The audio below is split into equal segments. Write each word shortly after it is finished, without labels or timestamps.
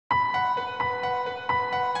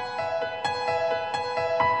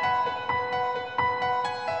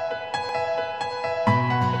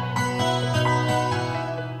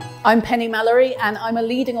I'm Penny Mallory, and I'm a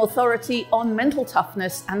leading authority on mental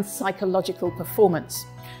toughness and psychological performance.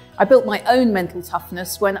 I built my own mental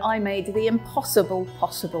toughness when I made the impossible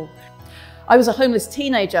possible. I was a homeless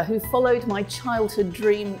teenager who followed my childhood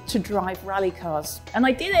dream to drive rally cars, and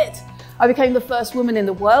I did it! I became the first woman in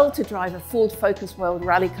the world to drive a Ford Focus World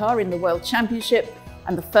Rally car in the World Championship,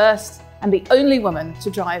 and the first and the only woman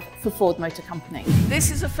to drive for Ford Motor Company.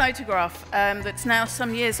 This is a photograph that's now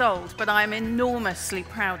some years old, but I'm enormously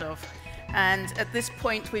proud of. And at this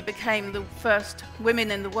point, we became the first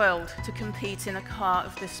women in the world to compete in a car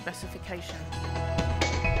of this specification.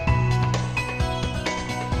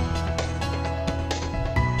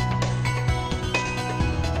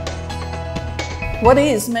 What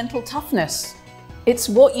is mental toughness? It's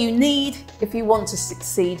what you need if you want to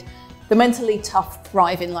succeed. The mentally tough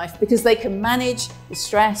thrive in life because they can manage the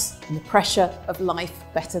stress and the pressure of life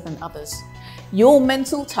better than others. Your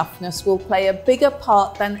mental toughness will play a bigger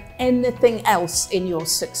part than anything else in your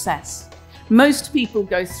success. Most people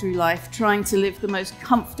go through life trying to live the most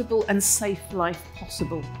comfortable and safe life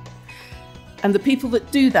possible. And the people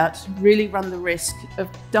that do that really run the risk of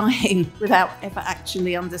dying without ever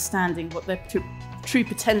actually understanding what their true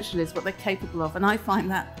potential is, what they're capable of. And I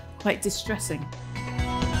find that quite distressing.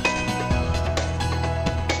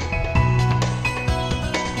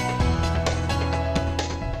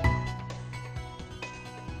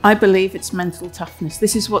 I believe it's mental toughness.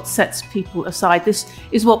 This is what sets people aside. This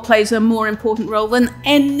is what plays a more important role than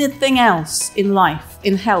anything else in life,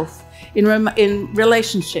 in health, in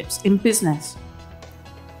relationships, in business.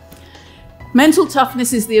 Mental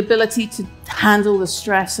toughness is the ability to handle the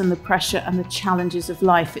stress and the pressure and the challenges of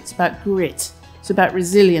life. It's about grit. It's about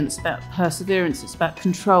resilience, about perseverance. It's about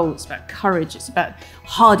control. It's about courage. It's about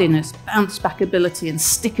hardiness, bounce back ability and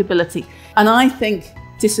stickability. And I think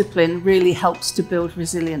discipline really helps to build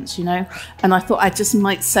resilience, you know? And I thought I just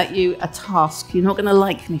might set you a task. You're not going to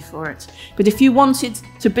like me for it. But if you wanted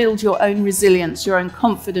to build your own resilience, your own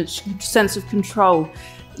confidence, sense of control,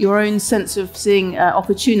 your own sense of seeing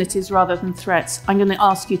opportunities rather than threats, I'm going to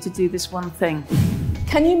ask you to do this one thing.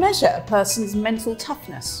 Can you measure a person's mental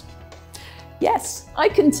toughness? Yes, I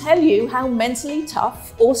can tell you how mentally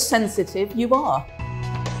tough or sensitive you are.